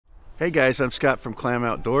Hey guys, I'm Scott from Clam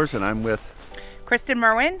Outdoors and I'm with Kristen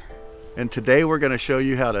Merwin. And today we're going to show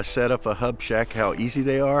you how to set up a hub shack, how easy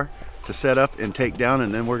they are to set up and take down,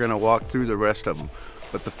 and then we're going to walk through the rest of them.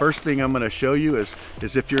 But the first thing I'm going to show you is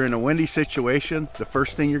if you're in a windy situation, the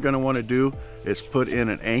first thing you're going to want to do is put in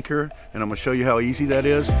an anchor, and I'm going to show you how easy that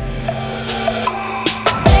is.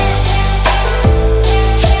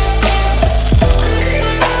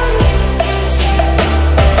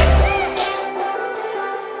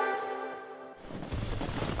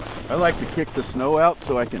 I like to kick the snow out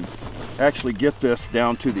so I can actually get this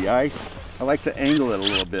down to the ice. I like to angle it a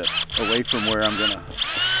little bit away from where I'm gonna.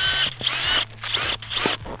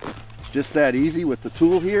 It's just that easy with the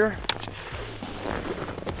tool here.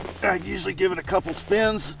 I usually give it a couple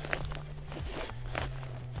spins.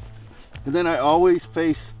 And then I always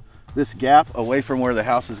face this gap away from where the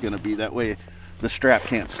house is gonna be. That way the strap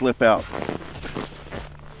can't slip out.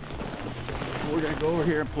 We're gonna go over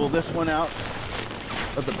here and pull this one out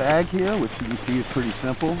of the bag here, which you can see is pretty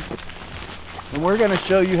simple. And we're going to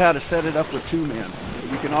show you how to set it up with two men.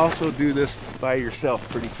 You can also do this by yourself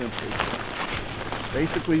pretty simply.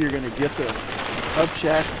 Basically, you're going to get the hub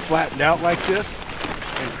shack flattened out like this,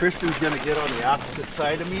 and Kristen's going to get on the opposite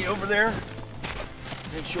side of me over there,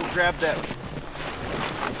 and she'll grab that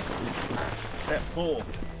pole.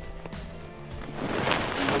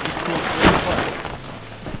 And we'll just pull it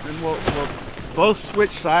apart. Then we'll both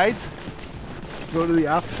switch sides. Go to the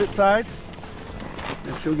opposite side,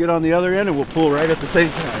 and she'll get on the other end, and we'll pull right at the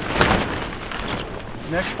same time.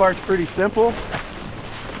 Next part's pretty simple.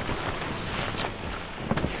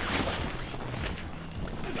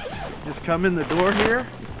 Just come in the door here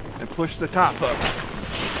and push the top up.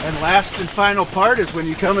 And last and final part is when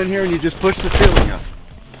you come in here and you just push the ceiling up.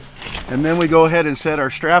 And then we go ahead and set our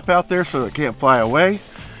strap out there so it can't fly away.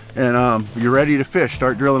 And you're ready to fish.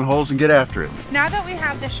 Start drilling holes and get after it. Now that we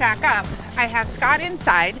have the shack up, I have Scott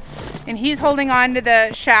inside, and he's holding on to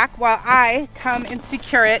the shack while I come and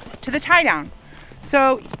secure it to the tie down.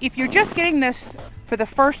 So if you're just getting this for the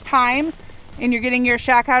first time and you're getting your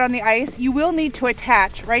shack out on the ice, you will need to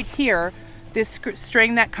attach right here this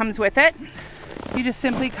string that comes with it. You just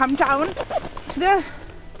simply come down to the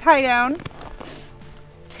tie down,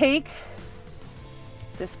 take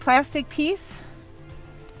this plastic piece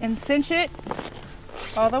and cinch it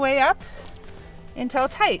all the way up until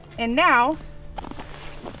tight. And now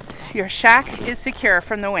your shack is secure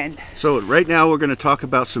from the wind. So right now we're going to talk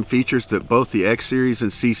about some features that both the X series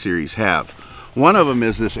and C series have. One of them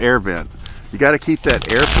is this air vent. You got to keep that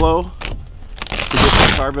airflow to get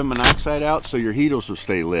the carbon monoxide out so your heaters will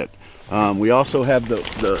stay lit. We also have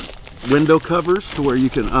the window covers to where you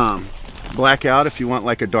can black out if you want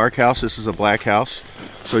like a dark house. This is a black house,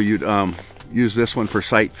 so you'd use this one for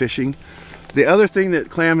sight fishing. The other thing that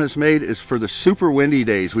Clam has made is for the super windy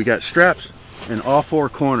days. We got straps in all four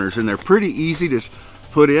corners, and they're pretty easy to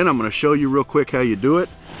put in. I'm going to show you real quick how you do it.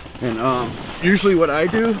 And usually what I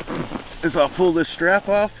do is I'll pull this strap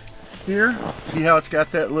off here. See how it's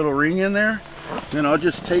got that little ring in there? Then I'll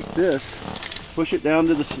just take this, push it down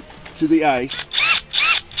to the ice,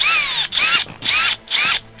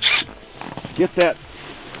 get that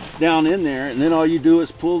down in there, and then all you do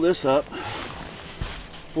is pull this up,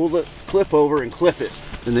 pull the clip over and clip it,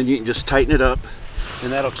 and then you can just tighten it up,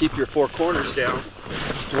 and that'll keep your four corners down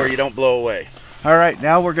to where you don't blow away. All right,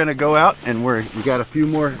 now we're going to go out, and we got a few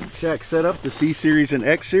more shacks set up, the C series and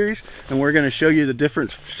X series, and we're going to show you the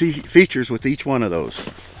different features with each one of those.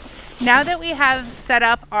 Now that we have set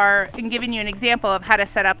up and given you an example of how to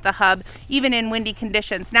set up the hub even in windy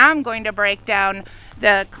conditions, now I'm going to break down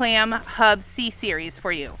the Clam Hub C series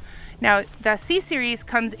for you. Now, the C series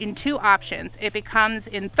comes in two options. It comes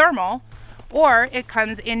in thermal or it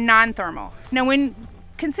comes in non-thermal. Now, when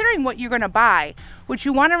considering what you're going to buy, what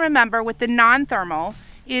you want to remember with the non-thermal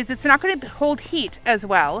is it's not going to hold heat as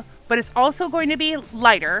well, but it's also going to be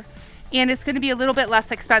lighter and it's going to be a little bit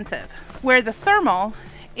less expensive. Where the thermal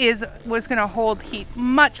was going to hold heat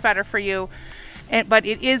much better for you, but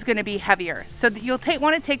it is going to be heavier. So you'll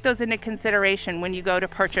want to take those into consideration when you go to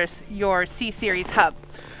purchase your C series hub.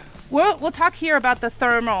 We'll talk here about the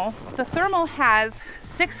thermal. The thermal has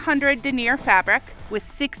 600 denier fabric with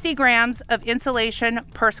 60 grams of insulation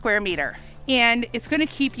per square meter. And it's going to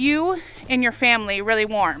keep you and your family really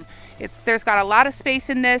warm. There's got a lot of space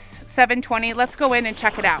in this 720. Let's go in and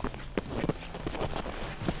check it out.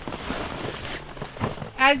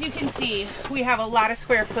 As you can see, we have a lot of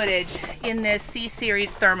square footage in this C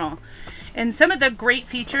series thermal. And some of the great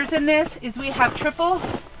features in this is we have triple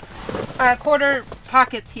quarter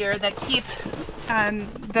pockets here that keep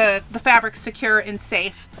the fabric secure and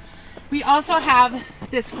safe. We also have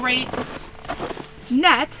this great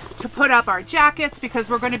net to put up our jackets because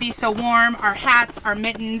we're going to be so warm, our hats, our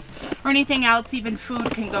mittens, or anything else, even food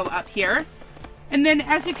can go up here. And then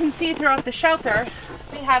as you can see throughout the shelter,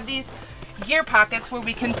 we have these gear pockets where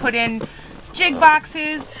we can put in jig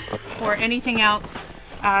boxes or anything else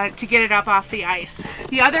to get it up off the ice.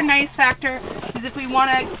 The other nice factor is if we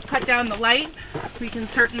want to cut down the light, we can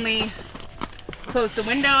certainly close the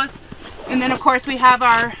windows. And then of course we have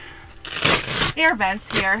our air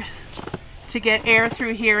vents here to get air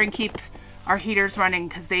through here and keep our heaters running,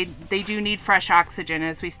 because they do need fresh oxygen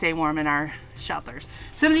as we stay warm in our shelters.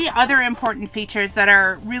 Some of the other important features that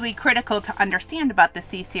are really critical to understand about the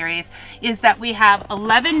C-Series is that we have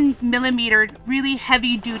 11mm really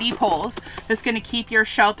heavy duty poles that's going to keep your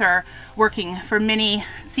shelter working for many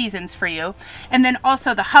seasons for you. And then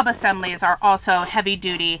also the hub assemblies are also heavy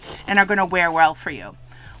duty and are going to wear well for you.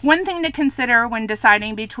 One thing to consider when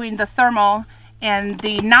deciding between the thermal and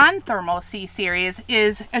the non-thermal C-Series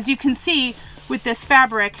is, as you can see with this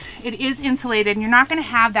fabric, it is insulated and you're not going to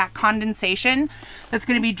have that condensation that's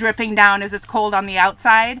going to be dripping down as it's cold on the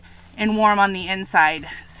outside and warm on the inside.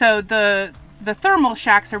 So the thermal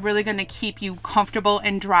shacks are really going to keep you comfortable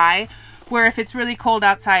and dry, where if it's really cold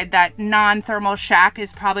outside, that non-thermal shack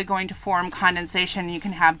is probably going to form condensation and you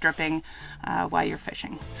can have dripping while you're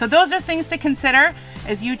fishing. So those are things to consider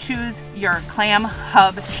as you choose your Clam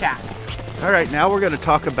Hub shack. All right, now we're going to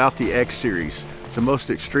talk about the X Series, the most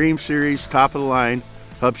extreme series, top of the line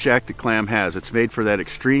hub shack that Clam has. It's made for that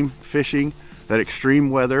extreme fishing, that extreme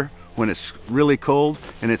weather when it's really cold,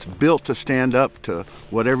 and it's built to stand up to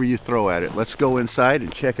whatever you throw at it. Let's go inside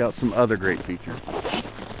and check out some other great features.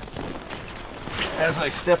 As I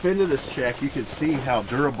step into this shack, you can see how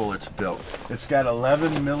durable it's built. It's got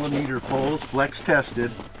 11mm poles, flex tested,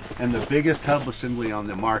 and the biggest hub assembly on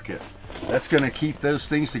the market. That's going to keep those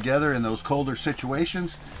things together in those colder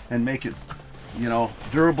situations and make it, you know,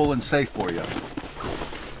 durable and safe for you.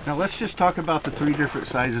 Now let's just talk about the three different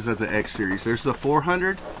sizes of the X Series. There's the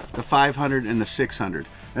 400, the 500, and the 600.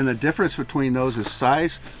 And the difference between those is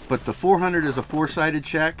size, but the 400 is a 4-sided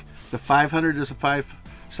shack, the 500 is a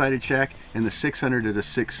 5-sided shack, and the 600 is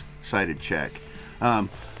a 6-sided shack.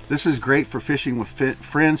 This is great for fishing with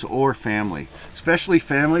friends or family, especially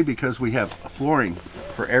family, because we have flooring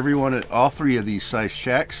for everyone at all three of these size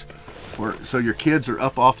shacks, so your kids are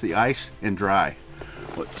up off the ice and dry.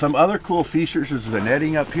 Some other cool features is the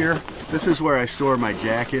netting up here. This is where I store my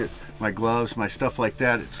jacket, my gloves, my stuff like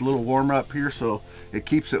that. It's a little warmer up here, so it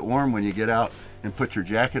keeps it warm when you get out and put your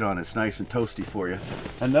jacket on. It's nice and toasty for you.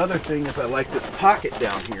 Another thing is I like this pocket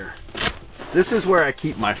down here. This is where I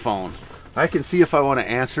keep my phone. I can see if I want to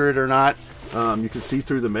answer it or not. You can see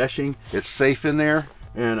through the meshing. It's safe in there,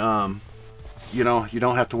 and you know, you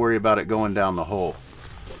don't have to worry about it going down the hole.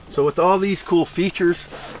 So with all these cool features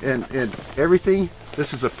and everything,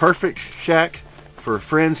 this is a perfect shack for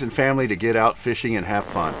friends and family to get out fishing and have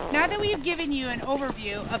fun. Now that we've given you an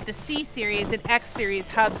overview of the C-Series and X-Series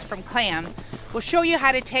hubs from Clam, we'll show you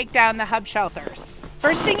how to take down the hub shelters.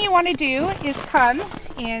 First thing you want to do is come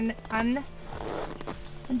and undo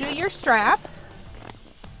your strap,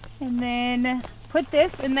 and then put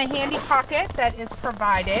this in the handy pocket that is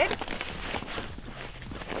provided.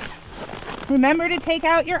 Remember to take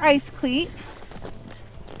out your ice cleat,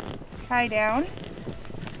 tie down.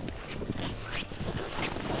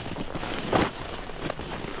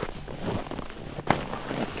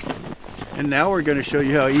 And now we're going to show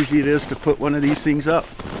you how easy it is to put one of these things up.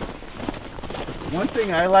 One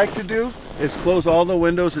thing I like to do is close all the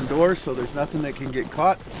windows and doors so there's nothing that can get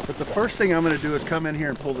caught. But the first thing I'm going to do is come in here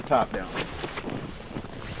and pull the top down.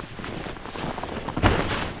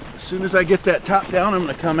 As soon as I get that top down, I'm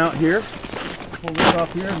going to come out here, pull this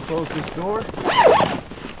off here and close this door.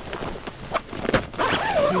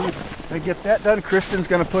 As soon as I get that done, Kristen's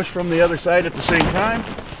going to push from the other side at the same time.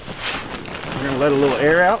 We're going to let a little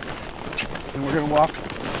air out, and we're going to walk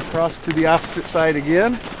across to the opposite side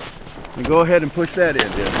again and go ahead and push that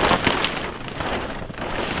end in.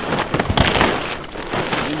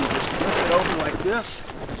 And then you just flip it over like this,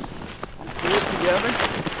 pull it together,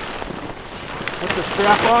 put the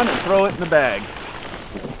strap on, and throw it in the bag.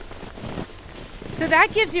 So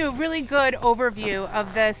that gives you a really good overview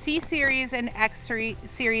of the C-Series and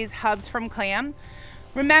X-Series hubs from Clam.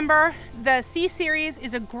 Remember, the C-Series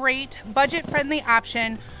is a great budget-friendly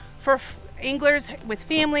option for anglers with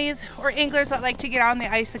families or anglers that like to get on the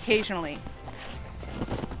ice occasionally.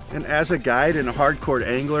 And as a guide and a hardcore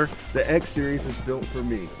angler, the X-Series is built for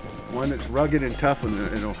me. One that's rugged and tough, and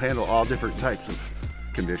it'll handle all different types of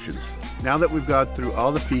conditions. Now that we've gone through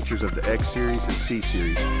all the features of the X-Series and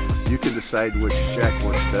C-Series, you can decide which shack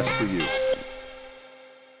works best for you.